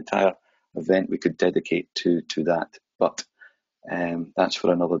probably an entire event we could dedicate to that. But that's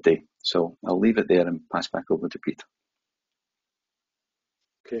for another day. So I'll leave it there and pass back over to Peter.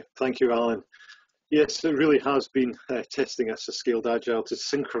 Okay, thank you, Alan. Yes, it really has been testing us as Scaled Agile to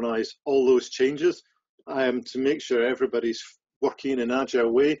synchronise all those changes, to make sure everybody's working in an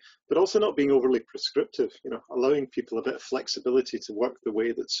agile way, but also not being overly prescriptive, allowing people a bit of flexibility to work the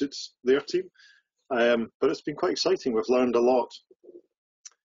way that suits their team. But it's been quite exciting. We've learned a lot.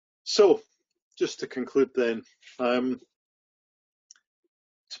 So just to conclude then, to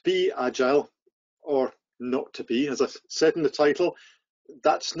be agile or not to be, as I said in the title,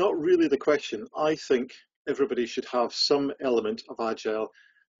 that's not really the question. I think everybody should have some element of agile,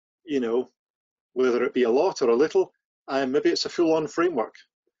 whether it be a lot or a little. Maybe it's a full-on framework,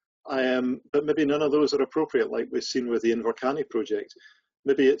 but maybe none of those are appropriate, like we've seen with the Invercani project.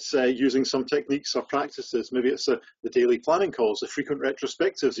 Maybe it's using some techniques or practices. Maybe it's the daily planning calls, the frequent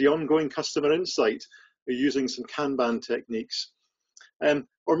retrospectives, the ongoing customer insight, or using some Kanban techniques.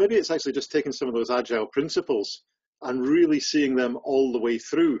 Or maybe it's actually just taking some of those agile principles and really seeing them all the way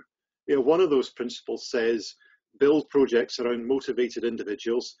through. One of those principles says, build projects around motivated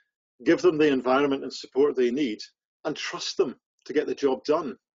individuals, give them the environment and support they need, and trust them to get the job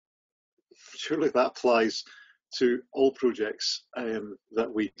done. Surely that applies to all projects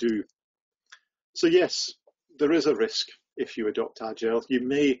that we do. So yes, there is a risk if you adopt Agile. You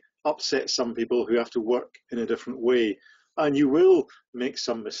may upset some people who have to work in a different way, and you will make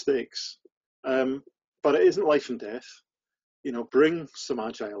some mistakes. But it isn't life and death. Bring some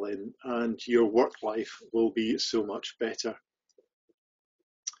Agile in and your work life will be so much better.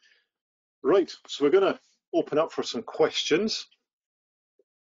 Right, so we're going to open up for some questions.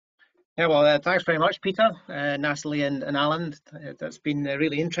 Yeah, well, thanks very much, Peter, Natalie and Alan. That's been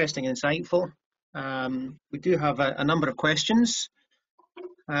really interesting and insightful. We do have a number of questions.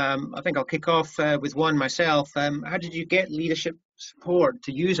 I think I'll kick off with one myself. How did you get leadership support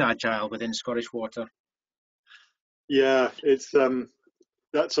to use Agile within Scottish Water? Yeah, it's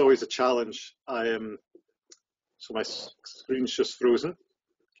that's always a challenge. So my screen's just frozen.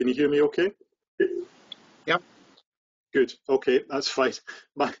 Can you hear me okay? Yep. Good. Okay, that's fine.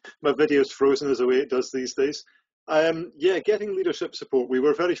 My video's frozen as the way it does these days. Yeah, getting leadership support. We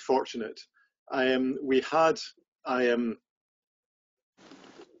were very fortunate. We had.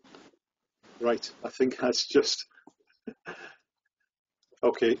 Right. I think that's just.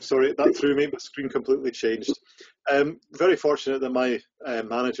 Okay, sorry, that threw me. My screen completely changed. Very fortunate that my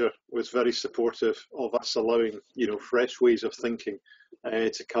manager was very supportive of us allowing, fresh ways of thinking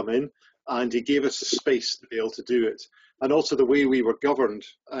to come in, and he gave us the space to be able to do it. And also the way we were governed,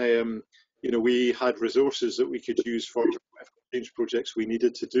 we had resources that we could use for change projects we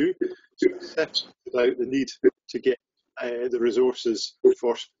needed to do, so without the need to get the resources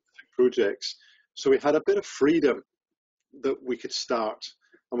for specific projects. So we had a bit of freedom that we could start,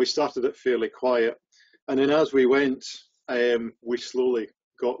 and we started it fairly quiet, and then as we went, we slowly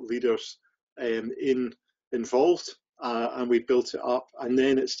got leaders involved, and we built it up, and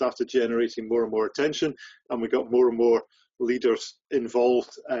then it started generating more and more attention, and we got more and more leaders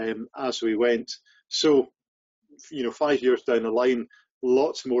involved as we went. So 5 years down the line,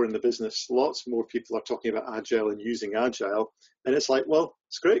 lots more in the business, lots more people are talking about Agile and using Agile. And it's like, well,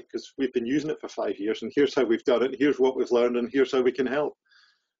 it's great because we've been using it for 5 years and here's how we've done it, here's what we've learned, and here's how we can help.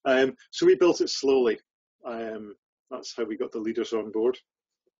 So we built it slowly. That's how we got the leaders on board.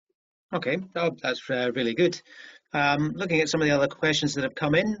 Okay, that's really good. Looking at some of the other questions that have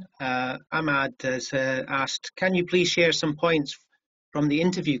come in, Ahmad has asked, can you please share some points from the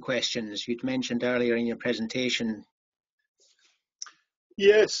interview questions you'd mentioned earlier in your presentation?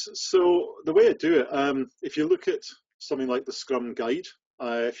 Yes, so the way I do it, if you look at something like the Scrum Guide,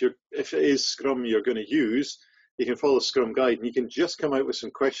 if it is Scrum you're going to use, you can follow the Scrum Guide and you can just come out with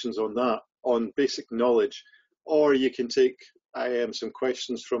some questions on that, on basic knowledge, or you can take some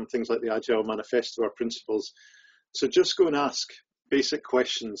questions from things like the Agile Manifesto or principles. So just go and ask basic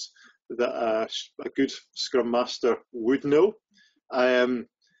questions that a good Scrum Master would know. And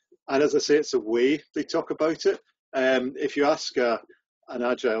as I say, it's the way they talk about it. If you ask an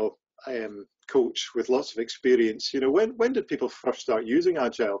Agile coach with lots of experience, when did people first start using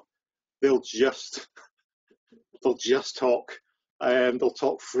Agile? They'll just talk. They'll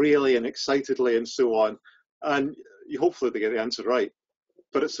talk freely and excitedly and so on. And hopefully they get the answer right.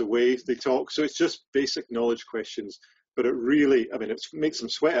 But it's the way they talk. So it's just basic knowledge questions. But it really, it makes them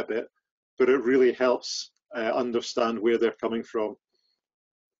sweat a bit, but it really helps understand where they're coming from.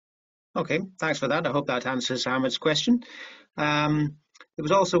 Okay, thanks for that. I hope that answers Ahmed's question. There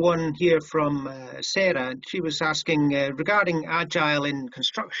was also one here from Sarah. She was asking, regarding Agile in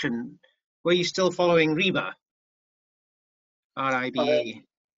construction, were you still following RIBA? R-I-B-A.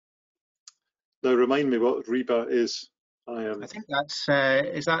 Now remind me what RIBA is. I think that's,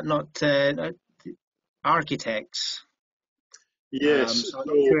 is that not architects? Yes. So I'm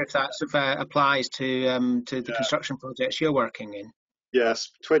not sure if that applies to the construction projects you're working in.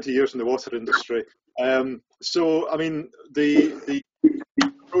 Yes, 20 years in the water industry. The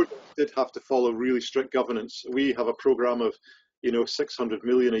project did have to follow really strict governance. We have a program of, 600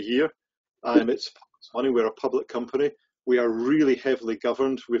 million a year. It's money. We're a public company. We are really heavily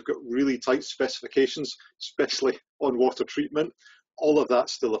governed. We've got really tight specifications, especially on water treatment. All of that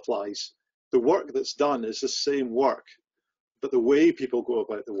still applies. The work that's done is the same work, but the way people go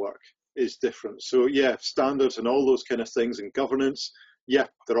about the work is different. So yeah, standards and all those kind of things and governance, yeah,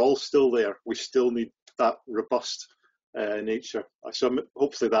 they're all still there. We still need that robust nature. So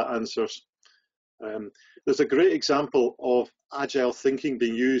hopefully that answers. There's a great example of agile thinking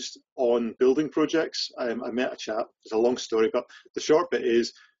being used on building projects. I met a chap, it's a long story, but the short bit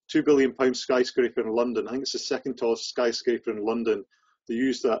is £2 billion skyscraper in London. I think it's the second tallest skyscraper in London. They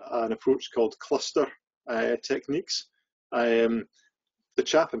used an approach called cluster techniques. The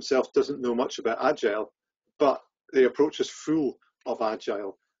chap himself doesn't know much about agile, but the approach is full of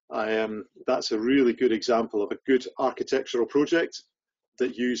agile. That's a really good example of a good architectural project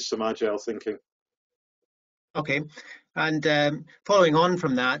that used some agile thinking. Okay, and following on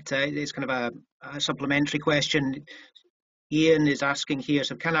from that, it's kind of a supplementary question. Ian is asking here,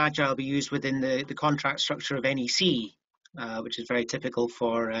 so can Agile be used within the contract structure of NEC, which is very typical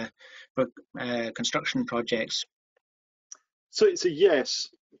for construction projects? So it's a yes,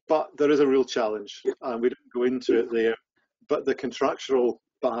 but there is a real challenge, and we didn't go into it there, but the contractual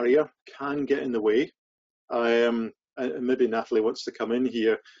barrier can get in the way. And maybe Natalie wants to come in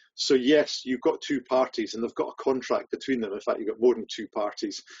here. So yes, you've got two parties and they've got a contract between them. In fact, you've got more than two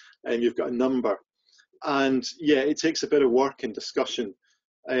parties and you've got a number. And yeah, it takes a bit of work and discussion.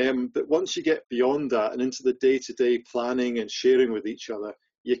 But once you get beyond that and into the day-to-day planning and sharing with each other,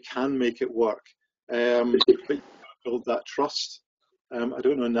 you can make it work. But you've got to build that trust. I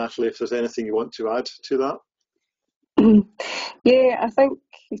don't know, Natalie, if there's anything you want to add to that. Yeah, I think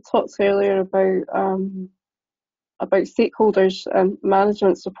you talked earlier about stakeholders and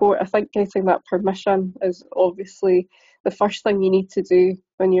management support. I think getting that permission is obviously the first thing you need to do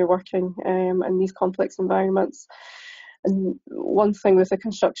when you're working in these complex environments. And one thing with the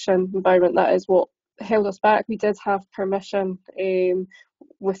construction environment, that is what held us back. We did have permission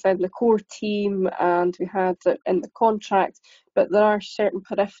within the core team and we had it in the contract, but there are certain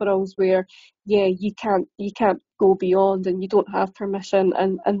peripherals where you can't go beyond and you don't have permission,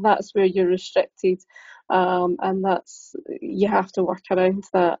 and that's where you're restricted, and that's, you have to work around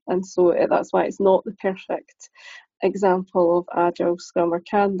that. And so that's why it's not the perfect example of Agile, Scrum or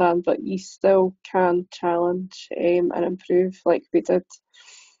Kanban, but you still can challenge and improve like we did.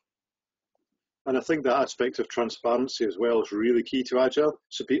 And I think that aspect of transparency as well is really key to Agile.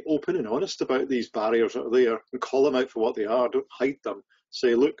 So be open and honest about these barriers that are there and call them out for what they are. Don't hide them.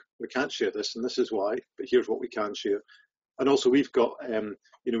 Say, look, we can't share this and this is why, but here's what we can share. And also we've got,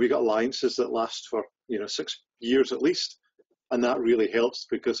 we've got alliances that last for, 6 years at least. And that really helps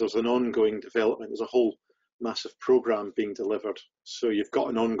because there's an ongoing development. There's a whole massive program being delivered. So you've got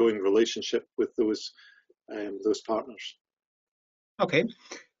an ongoing relationship with those partners. Okay.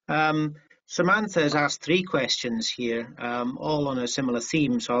 Samantha has asked 3 questions here, all on a similar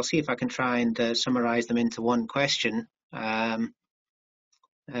theme, so I'll see if I can try and summarise them into one question.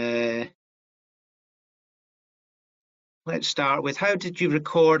 Let's start with, how did you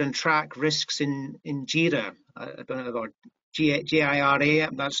record and track risks in Jira? I don't know, or GIRA,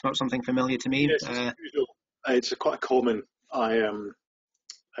 that's not something familiar to me. Yes, it's quite a common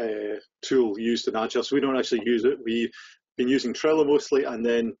tool used in Agile, so we don't actually use it. We've been using Trello mostly, and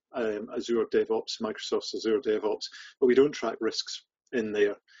then Azure DevOps, Microsoft's Azure DevOps, but we don't track risks in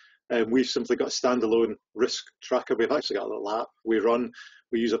there. We've simply got a standalone risk tracker. We've actually got a little app we run.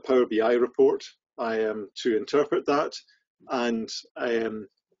 We use a Power BI report to interpret that, and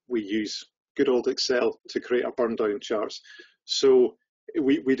we use good old Excel to create our burn down charts. So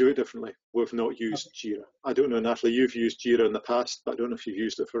we do it differently. We've not used Jira. I don't know, Natalie, you've used Jira in the past, but I don't know if you've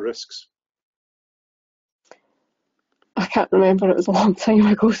used it for risks. I can't remember, it was a long time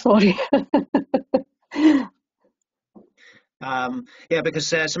ago, sorry. Yeah, because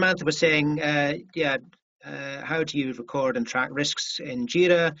Samantha was saying, how do you record and track risks in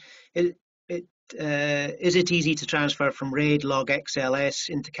Jira? Is it easy to transfer from RAID log XLS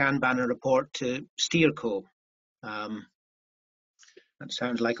into Kanban and report to Steerco? That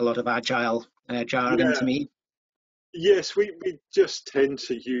sounds like a lot of agile jargon to me. Yes, we just tend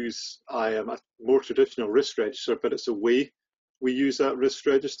to use a more traditional risk register, but it's a way we use that risk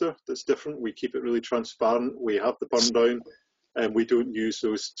register that's different. We keep it really transparent. We have the burn down, and we don't use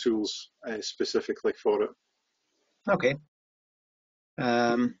those tools specifically for it. Okay.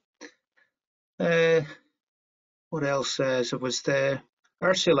 What else? So was the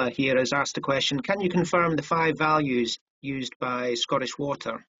Ursula here has asked a question. Can you confirm the 5 values used by Scottish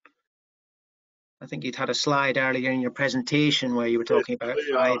Water? I think you'd had a slide earlier in your presentation where you were talking about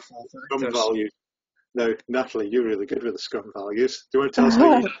 5 Scrum values. Now, Natalie, you're really good with the Scrum values. Do you want to tell us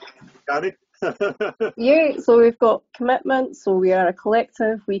how you Gary? Yeah, so we've got commitment. So we are a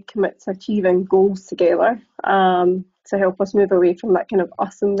collective. We commit to achieving goals together to help us move away from that kind of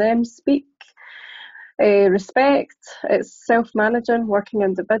us and them speak. Respect, it's self-managing, working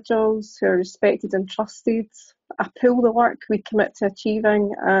individuals who are respected and trusted. I pool the work we commit to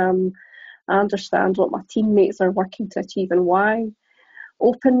achieving. I understand what my teammates are working to achieve and why.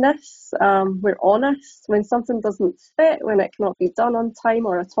 Openness, we're honest. When something doesn't fit, when it cannot be done on time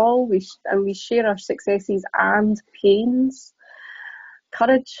or at all, we share our successes and pains.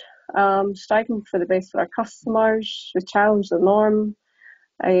 Courage, striving for the best for our customers. We challenge the norm.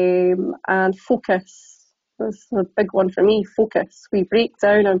 And focus. This is a big one for me, focus. We break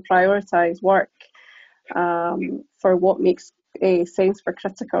down and prioritise work for what makes sense for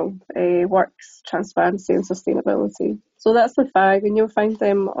critical works, transparency and sustainability. So that's the 5, and you'll find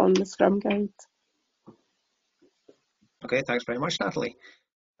them on the Scrum Guide. Okay, thanks very much, Natalie.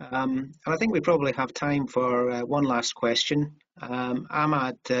 And I think we probably have time for one last question.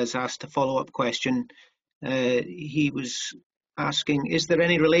 Ahmad has asked a follow-up question. He was asking, is there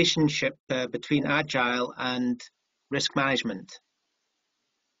any relationship between Agile and risk management?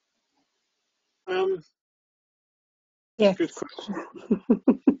 Yes. Good question.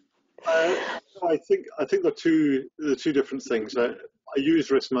 I think they're two different things. I use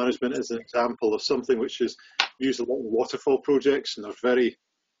risk management as an example of something which is used a lot in waterfall projects, and there's very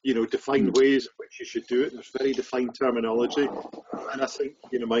defined ways in which you should do it, and there's very defined terminology. And I think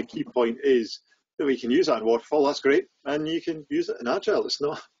my key point is that we can use that in waterfall. That's great, and you can use it in Agile. It's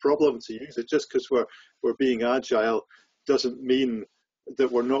not a problem to use it. Just because we're being Agile doesn't mean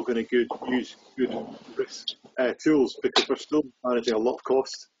that we're not going to use good risk tools, because we're still managing a lot of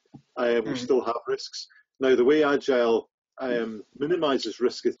cost. We still have risks. Now, the way Agile minimizes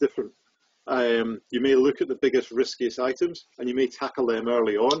risk is different. You may look at the biggest, riskiest items, and you may tackle them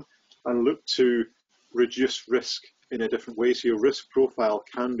early on and look to reduce risk in a different way. So your risk profile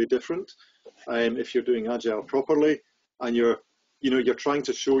can be different if you're doing Agile properly, and you're trying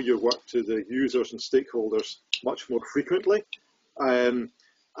to show your work to the users and stakeholders much more frequently. And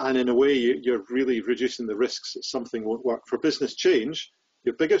in a way, you're really reducing the risks that something won't work. For business change,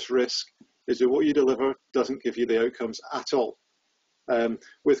 your biggest risk is that what you deliver doesn't give you the outcomes at all.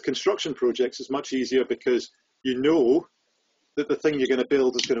 With construction projects, it's much easier because you know that the thing you're going to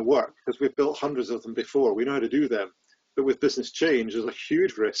build is going to work, because we've built hundreds of them before. We know how to do them. But with business change, there's a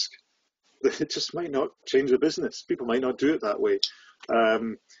huge risk that it just might not change the business. People might not do it that way.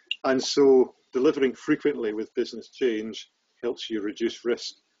 And so delivering frequently with business change helps you reduce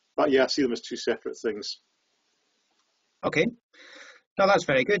risk. But yeah, I see them as two separate things. Okay, no, that's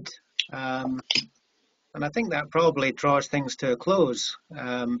very good. And I think that probably draws things to a close,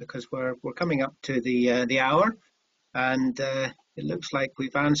 because we're coming up to the hour. and it looks like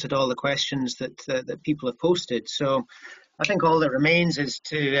we've answered all the questions that people have posted. So I think all that remains is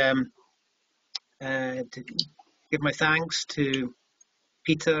to give my thanks to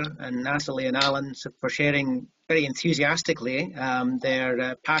Peter and Natalie and Allan for sharing very enthusiastically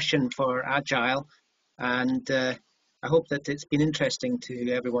their passion for Agile, and I hope that it's been interesting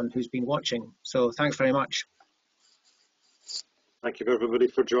to everyone who's been watching. So thanks very much. Thank you everybody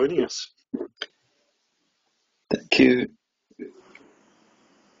for joining us. Thank you.